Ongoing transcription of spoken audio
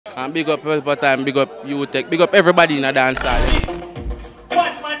And big up Pelpa time, big up UTECH, big up everybody in the dance hall.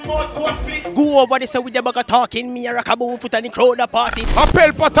 Go over this with the bag of talking, me a rock a boom foot and the crowd a party. A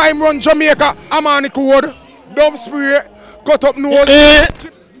Pelpa time run Jamaica, I'm on the code, Dove spray, cut up nose.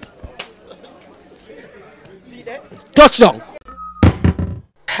 See that? Touchdown.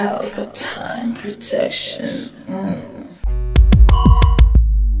 Pelpa time protection.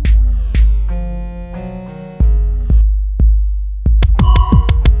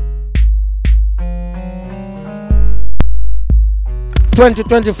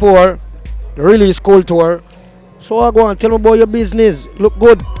 2024, the release school tour. So I go and tell me about your business. Look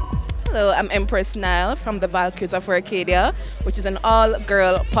good. Hello, I'm Empress Nile from the Valkyries of Arcadia, which is an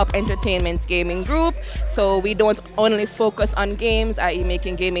all-girl pop entertainment gaming group. So we don't only focus on games, i.e.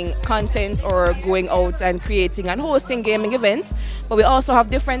 making gaming content or going out and creating and hosting gaming events, but we also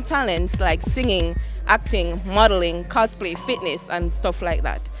have different talents like singing, acting, modeling, cosplay, fitness, and stuff like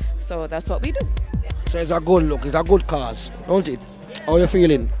that. So that's what we do. So it's a good look, it's a good cause, don't it? How are you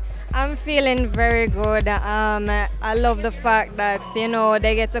feeling? I'm feeling very good. I love the fact that, you know,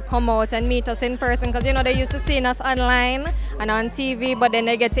 they get to come out and meet us in person because, you know, they used to see us online and on TV, but then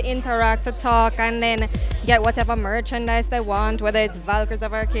they get to interact, to talk, and then get whatever merchandise they want, whether it's Valkyries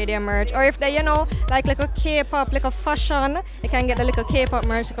of Arcadia merch, or if they, you know, like little K-pop, like a fashion, they can get the little K-pop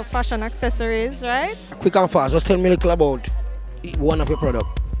merch, like a fashion accessories, right? Quick and fast, just tell me a little about one of your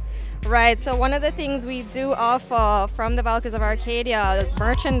products. Right, so one of the things we do offer from the Valkyries of Arcadia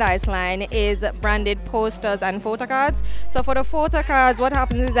merchandise line is branded posters and photo cards. So for the photo cards, what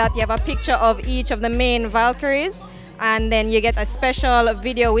happens is that you have a picture of each of the main Valkyries, and then you get a special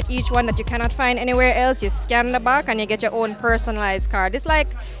video with each one that you cannot find anywhere else. You scan the back and you get your own personalized card. It's like,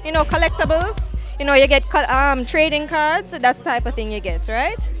 you know, collectibles. You know, you get trading cards, that's the type of thing you get,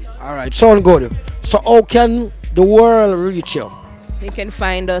 right? All right, sound good. So how can the world reach you? You can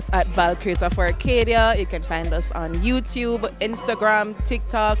find us at Valkyries of Arcadia. You can find us on YouTube, Instagram,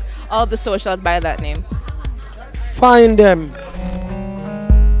 TikTok, all the socials by that name. Find them.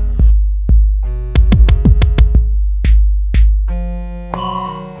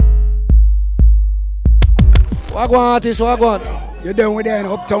 Wagwan artist, wagwan. You're done with that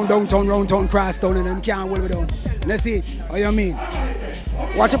uptown, downtown, roundtown, crosstown, and then can't hold it down. Let's see it. How you mean?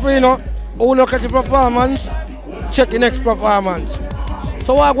 Watch it, you know. Who look at the performance, check the next performance.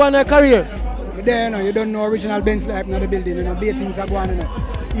 So what going on your career? But there, you know, you don't know original Benz life in the building, you know, big things are going on, you know.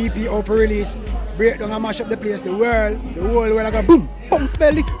 EP out for release, break down and mash up the place, the whole world I go boom, boom,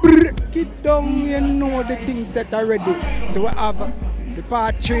 spell it, break it down, you know the thing set already. So we have the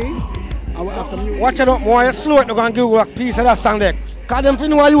part 3, and we have some new. Watch it up more, you slow it, they're going to give you a piece of that song there. Because them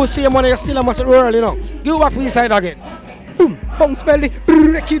know you see money, you still a much world, you know. Give you a piece of it again. Boom, boom, spell it,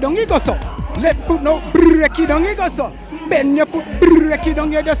 break it down, you go so. Left foot now, break it down, you go so. Bend your foot, break it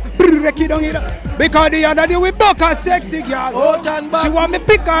down, you just break it down, you know. Because the other day we buck a sexy girl. Out and back. She want me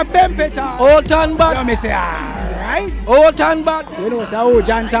pick her pempeta. Out and back. So me say, alright. Out and back. You know, it's a whole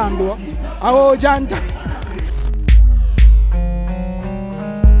John Tam though. A whole John Tam.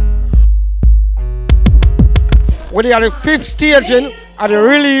 We are the 5th staging of the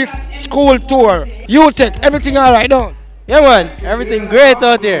release school tour. UTECH, everything alright now? Yeah man, everything great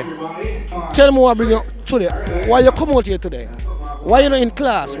out here. Tell me what bring you today. Why you come out here today? Why you not in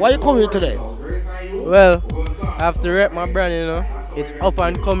class? Why you come here today? Well, I have to rep my brand, you know. It's up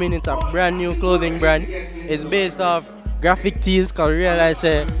and coming, it's a brand new clothing brand. It's based off graphic tees, because we realize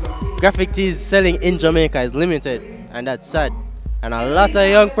graphic tees selling in Jamaica is limited, and that's sad. And a lot of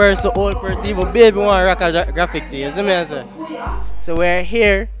young person, old person, even baby want to rock a graphic tee, you see me? So we're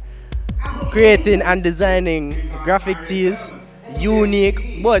here creating and designing graphic tees,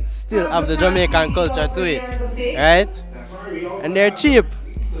 unique, but still have the Jamaican culture to it, right? And they're cheap.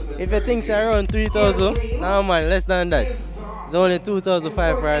 If you think it's around 3,000, nah man, less than that. It's only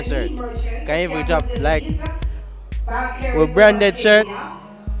 2,500 for a shirt. Can even drop like with branded shirt,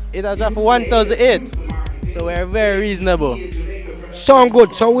 it'll drop for 1,008. So we're very reasonable. Sound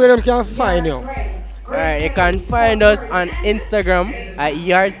good. So where them can find you? Alright, you can find us on Instagram at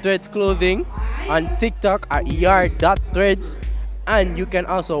yardthreads clothing, on TikTok at yard.threads, and you can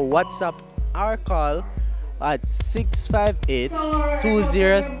also WhatsApp our call at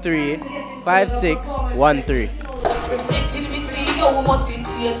 658-203-5613.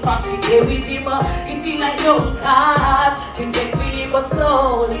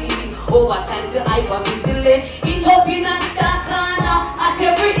 Over time, so I will be delayed. Each open and that corner at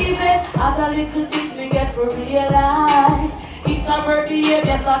every event. I got little things we get for realize. Each summer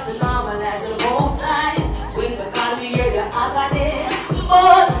behavior start to normalize the most nights. When we call we hear the agony.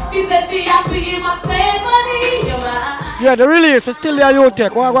 but she said she happy, you must spend money. Yeah, the release is still there,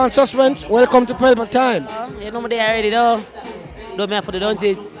 UTECH. What on suspense? Welcome to Pelpa time. You know me there already though. Don't me for the don't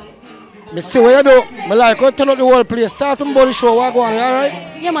it. Me see what you do. Me like how turn up the whole place. Start from the show. What going on,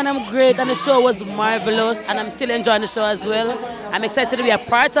 alright? Yeah man, I'm great and the show was marvelous and I'm still enjoying the show as well. I'm excited to be a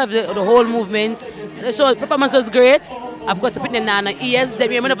part of the whole movement. The show performance was great. Of course, put them down the ears. They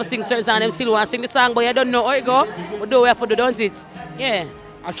may never sing certain songs, them still want to sing the song, but you don't know how it go. But do we for the don't it. Yeah.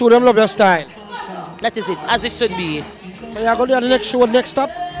 I show them love your style. That is it, as it should be. So you're going to do the next show, next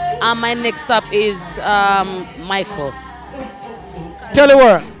stop? My next stop is Michael. Tell the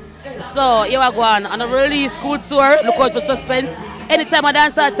world. So, you are going on a release school tour. Look out for suspense. Anytime I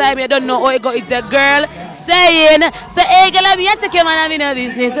dance at time, you don't know how it go. It's a girl saying, so, hey, girl, I'm here to come and I'm in a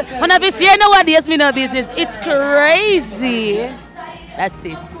business. When I be sharing nowadays, me no business. It's crazy. That's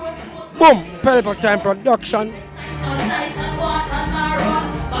it. Boom. Pelpa time production.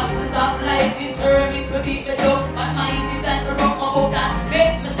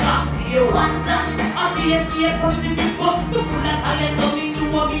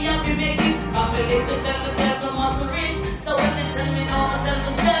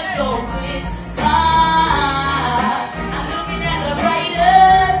 I'm looking at the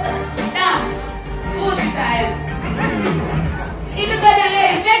writers. Now, movie time. Independent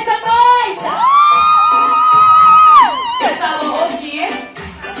ladies, make some noise. Let's have a whole here.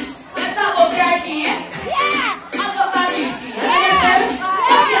 Let's have a guard here. Yeah. I'll go back here. Yeah.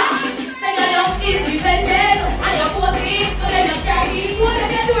 Say I don't independent. I don't put it. So let me guard here. You want to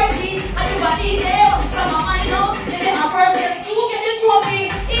get dirty. I do what he did. From a mind up. Then I'm perfect. You get the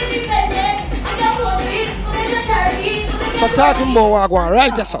trophy. Independent. I got put it. So let me guard here. So talk to me about what going on.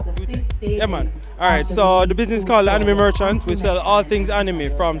 Right, just up. Yeah, man. Alright, so the business is called Anime Merchant. We sell all things anime,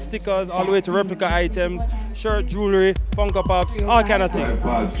 from stickers all the way to replica items, shirt, jewelry, Funko Pops, all kind of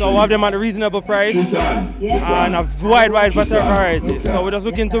things. So we have them at a reasonable price and a wide variety. So we're just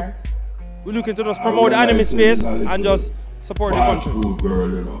looking to just promote the anime space and just support the country.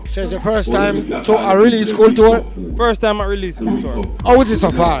 So it's the first time to a release school tour? First time at release school tour. How is it so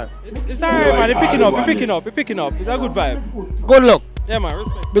far? It's alright, man. It's picking up. It's a good vibe. Good luck. Yeah, man.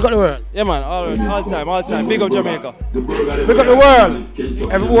 Respect. Big up the world. Yeah, man. All time. Big up Jamaica. Big up the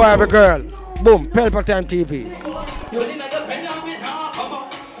world. Every boy, every girl. Boom. Pelpa Time TV.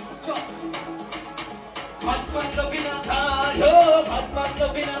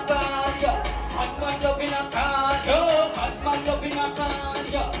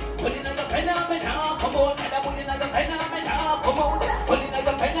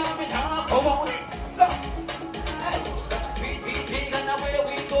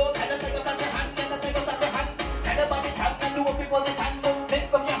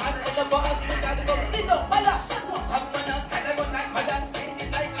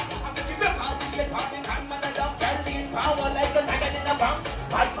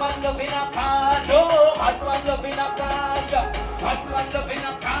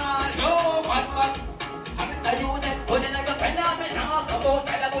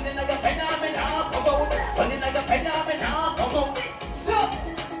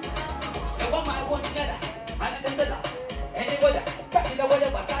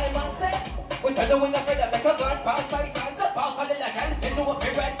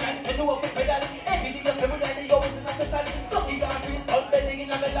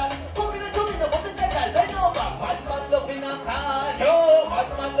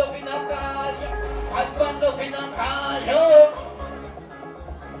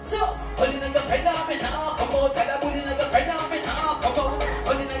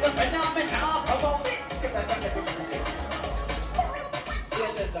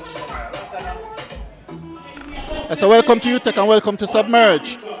 So welcome to UTECH and welcome to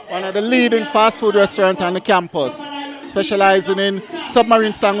Submerge, one of the leading fast food restaurants on the campus, specializing in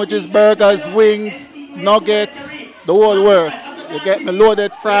submarine sandwiches, burgers, wings, nuggets, the whole works. You get me,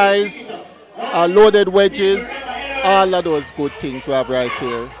 loaded fries, loaded wedges, all of those good things we have right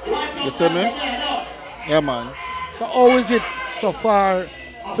here. You see me? Yeah, man. So how is it so far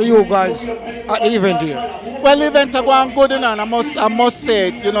for you guys at the event here? Well, the event are going good, and I must say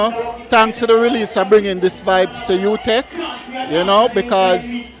it, you know, thanks to the release of bringing these vibes to UTECH, you know,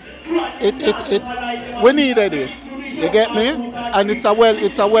 because we needed it. You get me? And it's a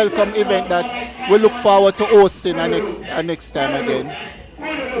welcome event that we look forward to hosting next time again.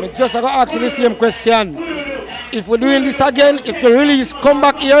 I just got to ask you the same question. If we're doing this again, if the release come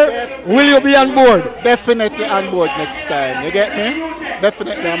back here, will you be on board? Definitely on board next time. You get me?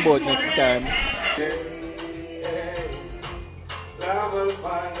 Definitely on board next time. Love will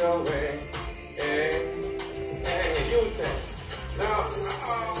find a way. Hey, UTECH. Now,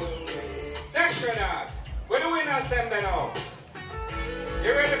 winners them then now.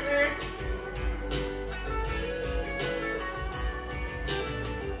 You ready for it?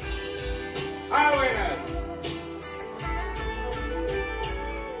 Our winners.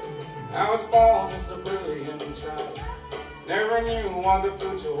 I was born as a brilliant child. Never knew what the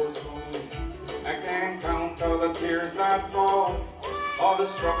future was for me. I can't count all the tears that fall, all the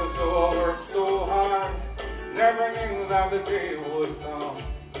struggles so I worked so hard. Never knew that the day would come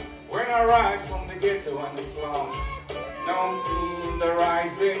when I rise from the ghetto and the slum. Now I'm seeing the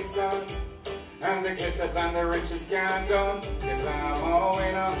rising sun, and the glitters and the riches can't done. Cause I'm a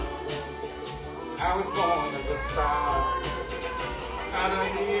winner. I was born as a star. I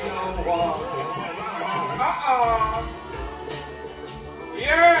don't need no one.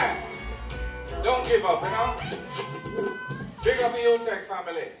 Yeah. Don't give up, you know. Big up the UTECH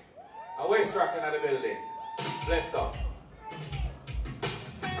family. A waist rocking at the building. Bless up.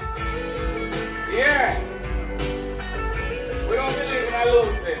 Yeah. We don't believe in a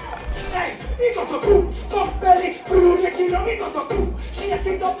losing. Hey, he got a poo, box belly, he got a poo. She a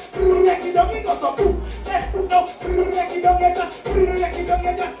kid up, he got a poo. Let's put up, he got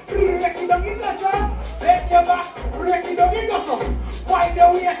Take your back, he got a Wind the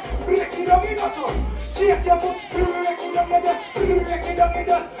way, he got a Shake your book, he got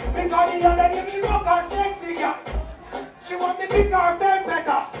because the other day we rock a sexy girl. She want me bigger or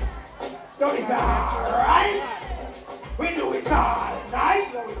better. Don't is alright? We do it all night.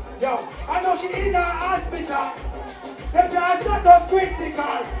 Yo, I know she in the hospital. Them say I not just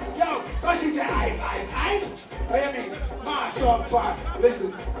critical. Yo, cause she say I. What you mean? March up fast.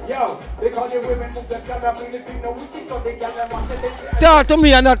 Listen, yo, because the women move them down, bring the thing no wicked, so they get them want to Talk to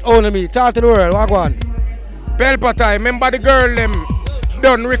me and not only me. Talk to the world. What go on? Pelpa time. Remember the girl them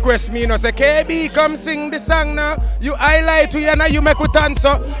don't request me, you know, say, KB, come sing the song now. You highlight we and you make with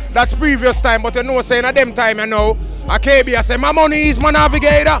answer. That's previous time, but you know, saying at them time, you know. A KB, I say, my money is my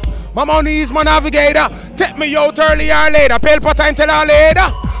navigator. My money is my navigator. Take me out early or later. Pelpa time tell her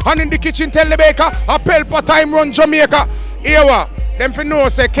later. And in the kitchen tell the baker. A Pelpa time run Jamaica. Here what? Them for know,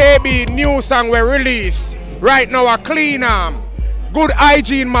 say, KB, new song we release. Right now, a clean arm. Good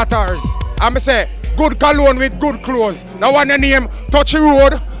hygiene matters. I'm say, good cologne with good clothes. Now one name, Touchy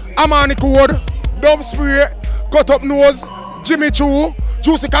Road, Amani Code, Dove Spray, Cut Up Nose, Jimmy Choo,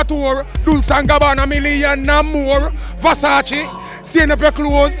 Juicy Couture, Dulce & Gabbana, Million and more, Versace, Stain Up Your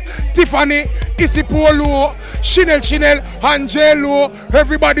Clothes, Tiffany, Issy Polo, Chanel, Angelo,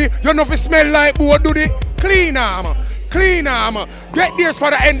 everybody, you know if it smell like board, do the clean arm. Clean arm. Get this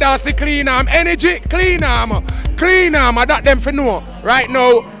for the end of the clean arm. Energy, clean arm. Clean arm. That them for know. Right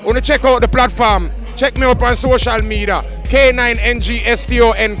now, wanna check out the platform. Check me up on social media. K9NG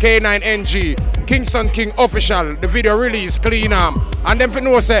K9NG. Kingston King official. The video release clean arm. And them for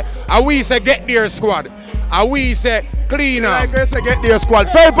know say, we say get there squad. We say clean arm. Like I say get there squad.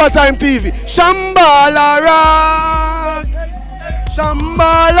 Pelpa Time TV. Shambhala rock.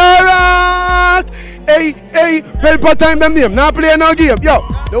 Shambhala rock. Hey, Pelpa Time them name. Now play no game. Yo,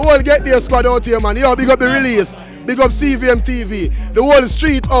 the whole get there squad out here, man. Yo, big up the release. Big up CVM TV. The whole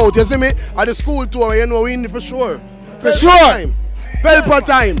street out, you see me? At the school tour, you know we in it for sure. For sure. Time. Pelpa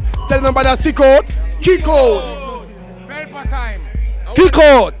Time. Tell them about that sick out. Kick out. Pelpa Time. Kick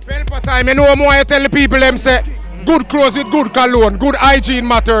out. Pelpa Time. You know more I tell the people them say, good clothes with good cologne, good hygiene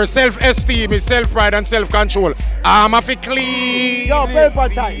matters, self-esteem is self-pride and self-control. I'm a clean. Yo,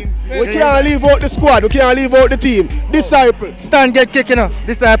 Pelpa Time. We can't leave out the squad, we can't leave out the team. Disciple. Stand, get kicking up.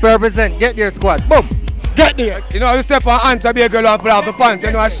 Disciple represent. Get your squad. Boom. Get there. You know, you step on hands and be a girl and pull off the pants.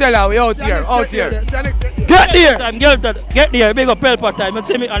 You know, I shell out, we out here, out here. Get there. Get there. Big up Pelpa Time. You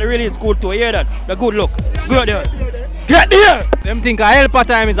see me on the really school too. You hear that? The good look. Go there. Get there. Them think a Pelpa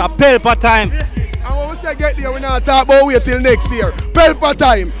Time is a Pelpa Time. And when we say get there, we not talk about wait till next year. Pelpa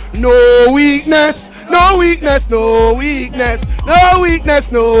Time. No weakness. No weakness. No weakness. No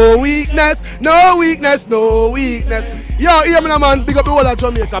weakness. No weakness. No weakness. No weakness. Yo, hear me now, man. Big up the whole of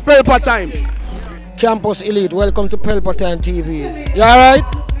Jamaica. Pelpa Time. Campus Elite, welcome to Pelpa Time TV. You alright?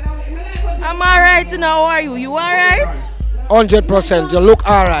 I'm alright, you know. How are you? You alright? 100%. You look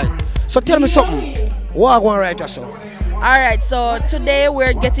alright. So tell me something. What I want to write yourself? Alright, so today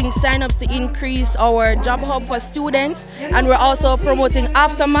we're getting sign-ups to increase our job hub for students, and we're also promoting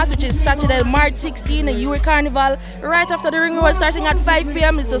Aftermath, which is Saturday, March 16, the UTECH Carnival, right after the Ring Road, starting at 5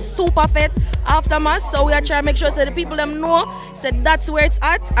 p.m. It's a super fete Aftermath, so we are trying to make sure that the people them know, said that's where it's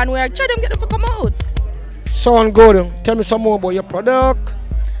at, and we are trying to get them to come out. Sound good. Tell me some more about your product.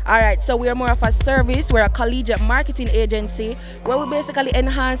 Alright, so we're more of a service, we're a collegiate marketing agency where we basically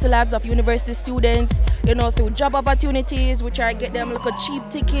enhance the lives of university students, you know, through job opportunities, which are get them little cheap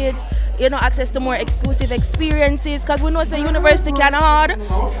tickets, you know, access to more exclusive experiences, because we know say university can hard.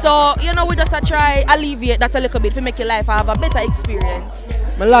 So, you know, we just try alleviate that a little bit to make your life have a better experience.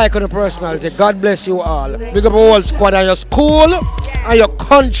 I like on the personality. God bless you all. Big up all squad and your school and your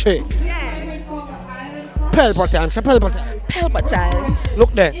country. Pelpa time, say Pelpa time. Pelpa time.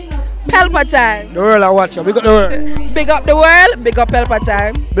 Look there. Pelpa time. The world I watch you. Big up the world. Big up the world, big up Pelpa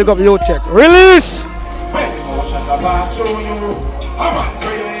time. Big up UTECH. Release!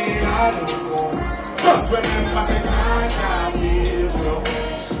 Just remember the charge feels your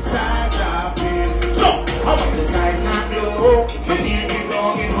pain. Charge feels. I want the skies not blue. My name is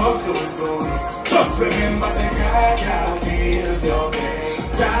long in hope to soon. Just remember the charge feels your pain.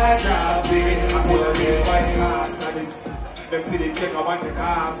 Charge feels. I see the real white car service. Them see the king, I want the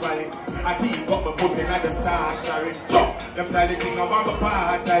car fight. I keep up my booking at the star sorry. Them style the king, I want the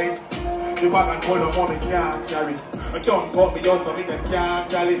part type. The wagon full of money can't carry. I don't got me out so me them can't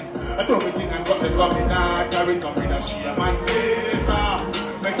carry. I don't be think I got me some me not carry. Some me that shame and face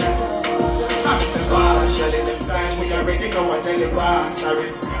make them I'm the boss, shelling them sign. We already know I tell the boss,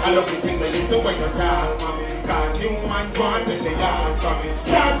 sorry. I love the thing they listen when you talk, mommy. Cause humans want when they yarn from me.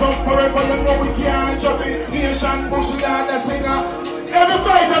 Can't jump forever, you know we can't jump it. Nation push the other singer. Every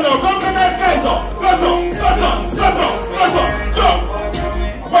fighter now, come to that fighter. Go, jump.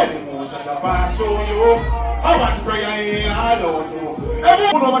 Well, pass to you. I want prayer in all those who.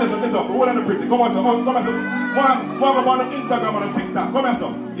 Everyone over there, get up. Hold on the pretty. Come on, come on, come on. One on Instagram and on TikTok. Come here,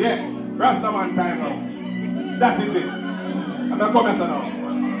 son. Yeah. Rastaman time now. That is it. I'm not coming, son, now.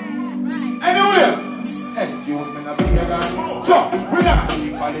 Anyway. Excuse me, not be a guy. Jump. We're not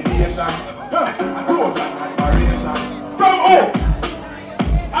seeing validation. A close and admiration. From home.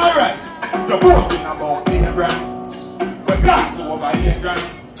 Alright. You're boasting about Abraham. We're glass over Abraham.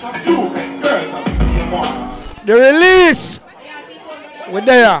 You make girls have the same one. The release! We're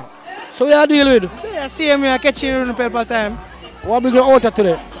there. So we are dealing with? Yeah, see me, I catch you in the Pelpa time. What we going out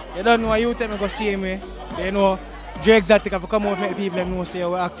today? You don't know, you take me go see me. You know, Dre Exotic have to come out make people know say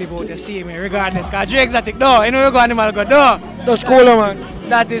we're active out there, see me, regardless. Because Dre Exotic, no, you know we go animal go, no. That's cool, man.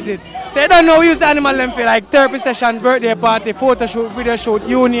 That is it. So you don't know, we use animal them for like therapy sessions, birthday party, photo shoot, video shoot,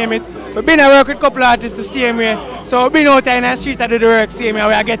 you name it. We've been to work with a couple of artists the same way. So we've been out there in the street to do the work same way,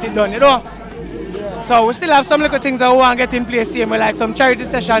 we are getting done, you know. So we still have some little things that we want to get in place same way, like some charity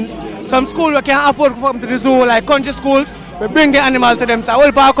sessions. Some schools we can't afford to come to the zoo, like country schools, we bring the animals to them. So all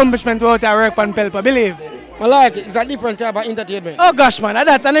our accomplishment we out there work on Pelpa, believe. I like it. It's a different type of entertainment. Oh gosh, man,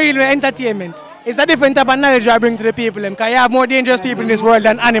 that's not really entertainment. It's a different type of knowledge I bring to the people, because you have more dangerous people in this world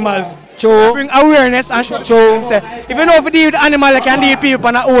than animals. True. Bring awareness and show. If you know if you deal with animals, you can deal with people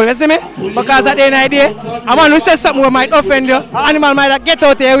on that whole, you see me? Because at the end of the day, a man who says something that might offend you, an animal might get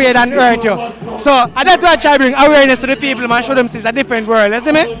out of your way and hurt you. So that's why I try to bring awareness to the people and show them it's a different world, you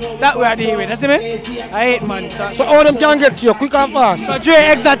see me? That way I deal with, you see me? I hate man. So all them can get to you, quick and fast. So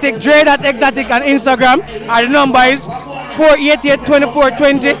Dre Exotic, Dre.exotic on Instagram, and the number is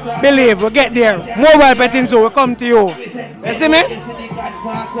 488-2420. Believe, we'll get there. Mobile Petting Zoo will come to you. You see me?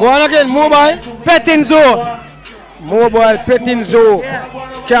 Go on again, mobile Petting Zoo. Mobile Petting Zoo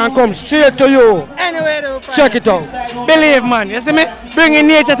can come straight to you. Anyway, check it out. Believe, man. You see me? Bringing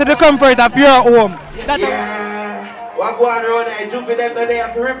nature to the comfort of your home. Yeah. What go on around I jump with them today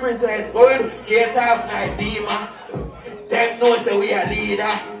have to represent good skate off night beamer. Them know say we a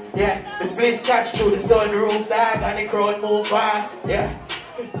leader. Yeah, the split scratch through the sunroof dog and the crowd move fast. Yeah.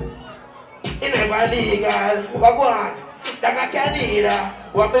 It never legal. What go on? That I can either.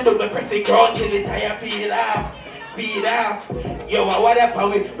 What me do me pressing ground till the tire peel off. Speed off. Yo, whatever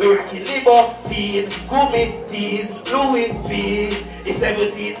we rocking Libertine, Gumi, Tees, Louis V. It's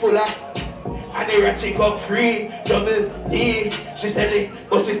 17 full of. And they ratchet up free, double D. She said it,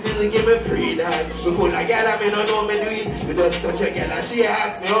 but she still give me free dog. Before I get her, me don't know me do it. We just touch a girl and she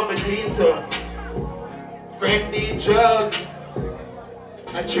asked me how me clean so. Friend need drugs.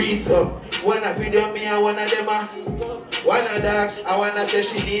 A threesome. One a video me and one of them a. One of dogs, I wanna say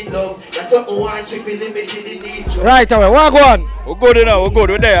she need love. That's what we want, chick with limited need. Right away, what go on? We're good now, we're good,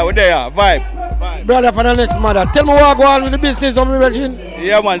 we're there, vibe. Brother for the next mother, tell me what go on with the business of the region.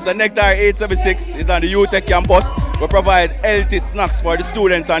 Yeah man, so Nectar 876 is on the UTECH campus. We provide healthy snacks for the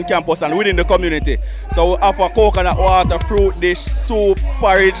students on campus and within the community. So we offer coconut water, fruit dish, soup,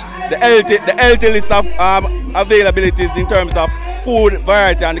 porridge, the healthy list of availabilities in terms of food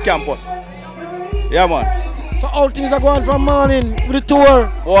variety on the campus. Yeah man. So how things are going from morning with the tour?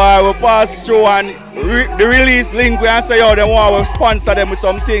 Boy, we pass through and the release link, we say, yo, they want to sponsor them with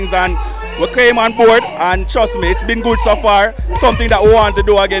some things, and we came on board, and trust me, it's been good so far. Something that we want to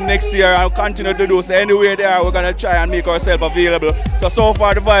do again next year and continue to do. So anyway there, we're going to try and make ourselves available. So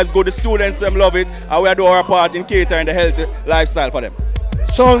far the vibes good, the students them love it, and we do our part in catering the healthy lifestyle for them.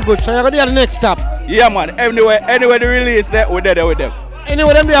 Sound good, so you're going to be the next stop? Yeah man, anyway the release, we're there with them.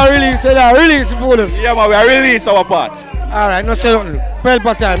 Anyway, them they are release, so they are release for them. Yeah man, we are release our part. Alright, no say nothing.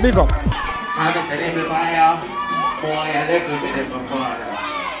 Pelpa time, big up.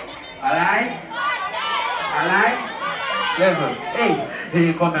 Alright? Level. Hey, here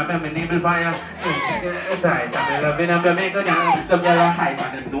you come, I'm a nibble fire. Tight, I'm loving them, you make a young. Some yellow hype,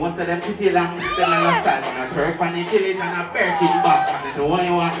 and them don't say them pretty long. Then I'm style, and I twerk on the village, and I bear kick back. And the one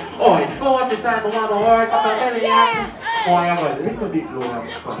you want, oi, go watch this time, but want to work up a belly, yeah. Boy, I'm a little bit lower,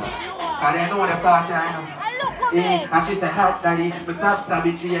 and they know the party, I know. And she said, help daddy, but stop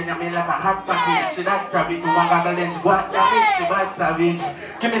stabbing, she and you mean like a hot package. She that crabby to one gaggle, then she got that she bad savage.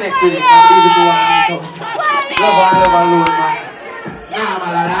 Give me next video, I'll leave it to one. Love alone, man. Nah,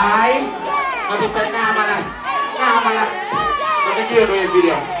 man, alive. What you said, nah, man, alive. Nah, man, alive. Let me give you a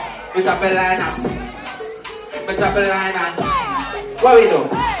video. We chop a line up. We chop a line up. What we do?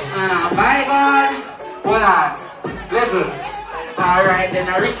 Bygone. Hold on. Level. Alright, then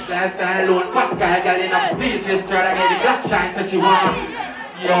a rich lifestyle alone. Fat girl in up stages, try to get the black shine, so she want.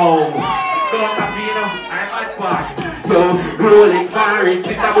 Yo, don't have you know, I'm at part. Yo, Rolex, Paris, it's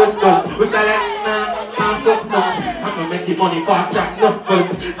a bus stop. We tell it, I'm gonna make the money fast track, no fun.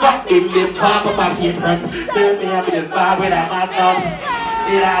 Fuck him, this talk about his friends. Fill me up with this bag with a mad up.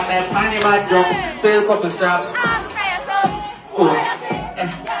 It has a panty mad drum, fill couple straps.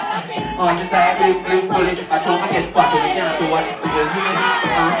 Oh, just like blue bullet. I told me get fucked with the to watch it because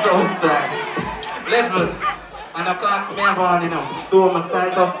I'm so stuck. Level. And the clocks me on, you know. Do my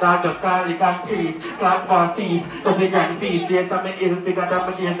style tough dog, just call it concrete. Clocks for feet, so they grand feet. Yes, I'm making bigger than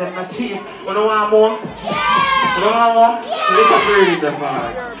my gears and my cheap. You don't want more? You don't want more? Little bird in the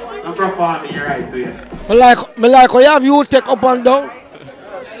fire. I'm performing, you're right to you. Me like how you have UTECH up and down.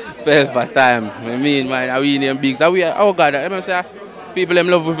 Pelpa time. I mean, man, we name big. So we, oh God, let me say, people them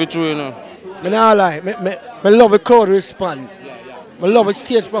love with it through, you know. Me not lie, me love the crowd respond. Me love the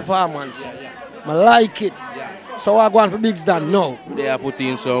stage performance. Me like it. So I go on for Bigs done now. They are putting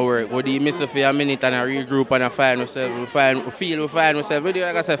in some work. We miss it for a minute and I regroup and I find ourselves. We find ourselves. We do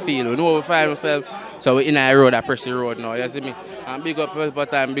like I say feel. We know we find ourselves. So we in a road, a pressy road now. You see me? And big up Pelpa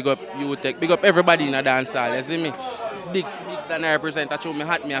time, big up UTECH, big up everybody in the dance hall. You see me? Bigs than I represent. I show me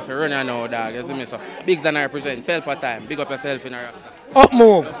hat me have to run now, dog. You see me? So Bigs than I represent. Pelpa time. Big up yourself in a rasta. Up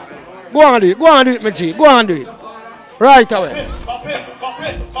move. Go on do it. Go on do it, my G. Go on do it. Right away.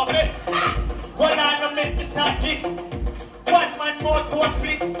 One on make me start it. One man more to a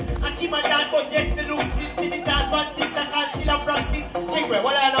split. And keep my dance but yes to lose this. See the dance but this I can still a practice. Think where,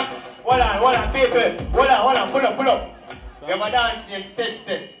 hold on, people. Hold on, pull up. You have a dance name, step. This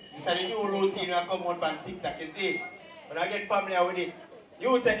is the new routine when I come out on TikTok, you see. When I get familiar with it,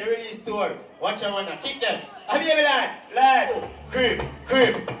 you take the release tour. Watch I wanna kick them. Have you ever lad? Creep,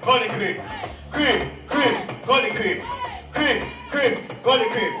 go the creep. Creep, go the creep. Creep, go the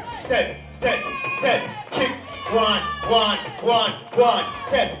creep. Step, kick, one,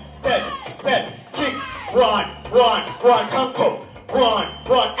 step, kick, one, come,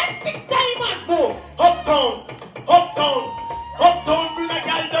 one, every time I move, up down, bring a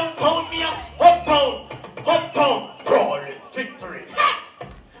girl downtown, me up down, flawless victory.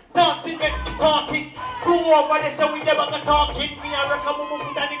 Dancing make me start it. Go over there so we never gonna talk it. Me and Raka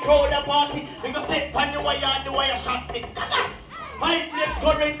move down the crowd a party. We go step on the wire shot me. My flames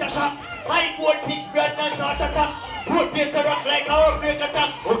current a shot. My voltage brand and not attack. Put this a rock like our break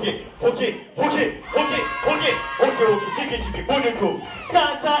attack. Okay. Chicky, bullet go.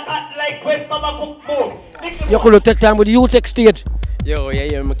 Dance act like when mama cook more. You could take time with the UTECH stage. Yo,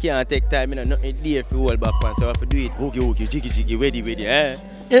 yeah, I can't take time, you know, nothing there for hold back on, so I have to do it. Okay, jiggy, ready, eh?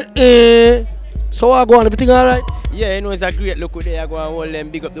 So I go on, everything alright? Yeah, you know, it's a great look there. I go and hold them,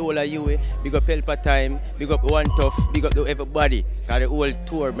 big up the whole of you, big up Pelpa time, big up One Tough, big up to everybody. Because the whole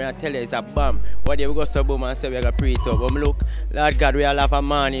tour, man, I tell you, it's a bomb. What day we go sub and say we got pre it up. Look, Lord God, we all have a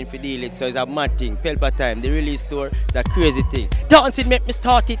morning for deal it, so it's a mad thing. Pelpa time, the release tour, that crazy thing. Dancing make me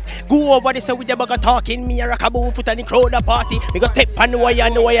start it. Go over there, so with the bugger talking, me a rock a boom foot and the crowd a party. Because step on the wire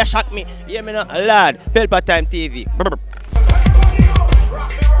and the wire shock me. Yeah, me no, Lord, Pelpa time TV.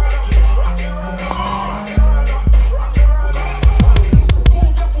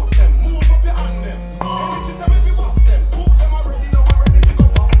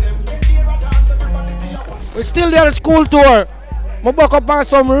 still there on school tour. I buck up on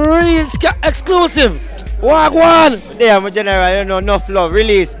some real exclusive. Walk one. Yeah, my general, you know, enough love.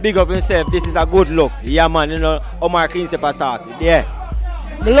 Release, big up himself. This is a good look. Yeah, man, you know, Omar Clean Step started. Yeah.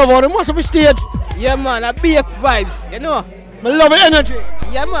 I love how the most of the stage. Yeah, man, a big vibes, you know. I love the energy.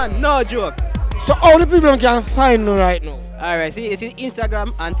 Yeah, man, no joke. So how the people can find you right now? Alright, see, it's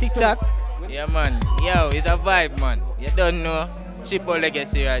Instagram and TikTok. Yeah, man. Yo, it's a vibe, man. You don't know. Triple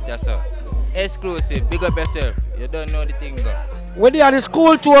legacy right there, so. Exclusive. Big up yourself. You don't know the thing, bro. When they are the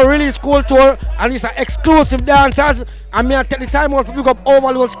school tour, really school tour, and it's an exclusive dancers, and me I take the time out to big up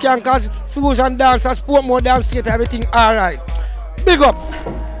Overload Skankers, Fusion dancers, Portmore dance theatre, everything alright. Big up.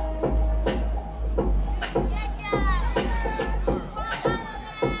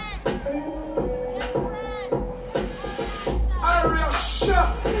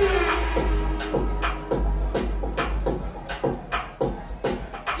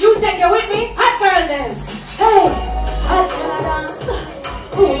 UTECH, you with me? Hot girl dance. Hey, hot girl dance.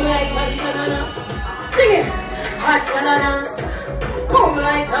 Boom like tanana. Sing it. Hot girl dance. Boom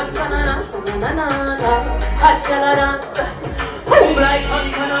like tanana. Hot girl dance. Boom like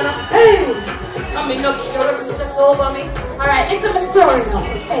tanana. Hey, I mean, no cure, just over me. Alright, listen to the story now.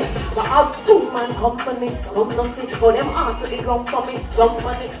 Hey, I have two-man company. Some don't see, but them hard to the ground for me. Jump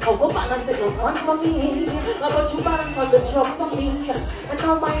on it, overbalance it, no fun for me. But you balance on the drum for me. And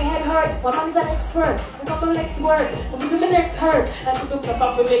now my head hurt, my man's an expert. And now my legs work, and my neck hurt. I put the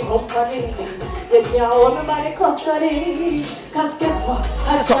pepper for me company. Take me out of my custody. Cause guess what?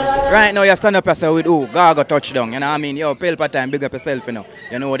 So, right now you stand up yourself with who? Gaga touchdown, you know what I mean? Yo, Pelpa time, big up yourself, you know.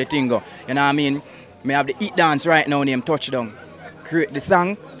 You know what the thing go. You know what I mean? Me have the Eat Dance right now named Touchdown. Create the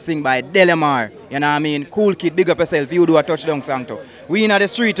song, sing by Delamar. You know what I mean? Cool kid, big up yourself, you do a touchdown song too. We in the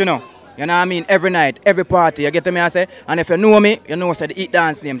street, you know. You know what I mean? Every night, every party, you get to me I say? And if you know me, you know say the Eat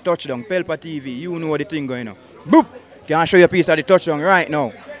Dance name Touchdown, Pelpa TV, you know the thing going on. Boop! Can I show you a piece of the touchdown right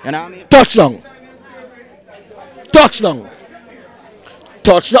now? You know what I mean? Touchdown! Touchdown!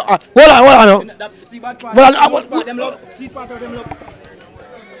 Touchdown! Hold on now. See bad part them look. See part of them look.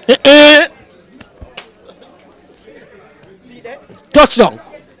 Touchdown!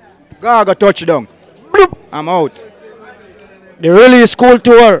 Gaga touchdown. Bloop! I'm out. The release school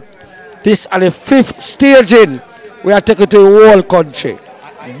tour. This is the 5th staging. We are taking to the whole country.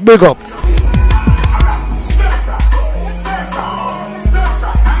 Big up.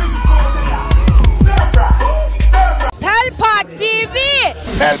 Pelpa TV!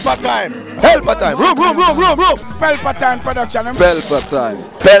 Pelpa time! Pelpa time! Room! Pelpa time production. Pelpa time.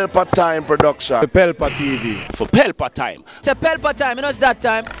 Pelpa time production. Pelpa TV. For Pelpa time. It's a Pelpa time, you know it's that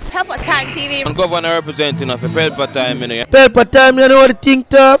time. Pelpa time TV. I'm governor representing of a Pelpa time, you know. Pelpa time, you know what the thing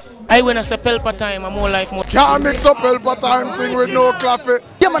tough? I when I say Pelpa time, I'm more like more. Can't mix up Pelpa time thing with no coffee.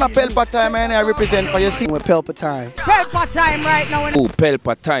 Yeah, man, a Pelpa time, and I represent for you. See, with Pelpa time. Pelpa time right now. Oh,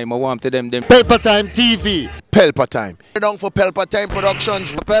 Pelpa time, I want to them. Pelpa time TV. Pelpa time. Down for Pelpa time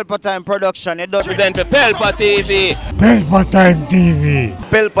productions. Pelpa time production. It does represent for Pelpa TV. Pelpa time TV.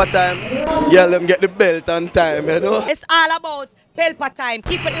 Pelpa time. Yeah, let them get the belt on time, you know. It's all about Pelpa time.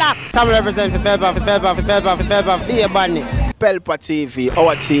 Keep it locked. Some represent for Pelpa, be a badness. Pelpa TV,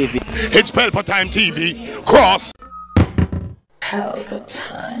 our TV. It's Pelpa time TV. Cross. Pelpa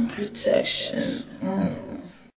time protection.